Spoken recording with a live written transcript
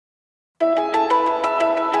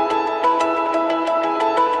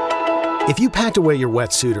If you packed away your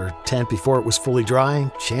wetsuit or tent before it was fully dry,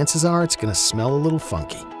 chances are it's going to smell a little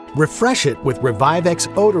funky. Refresh it with Revive-X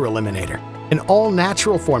Odor Eliminator, an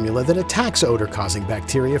all-natural formula that attacks odor-causing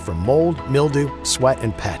bacteria from mold, mildew, sweat,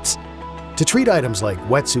 and pets. To treat items like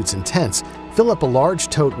wetsuits and tents, fill up a large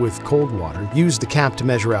tote with cold water, use the cap to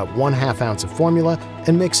measure out 1/2 ounce of formula,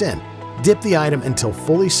 and mix in. Dip the item until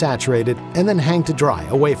fully saturated and then hang to dry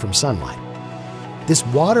away from sunlight. This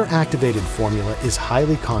water-activated formula is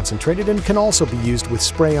highly concentrated and can also be used with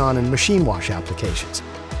spray-on and machine wash applications.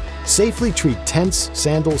 Safely treat tents,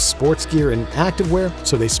 sandals, sports gear, and activewear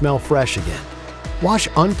so they smell fresh again. Wash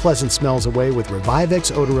unpleasant smells away with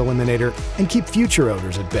Revive-X Odor Eliminator and keep future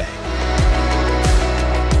odors at bay.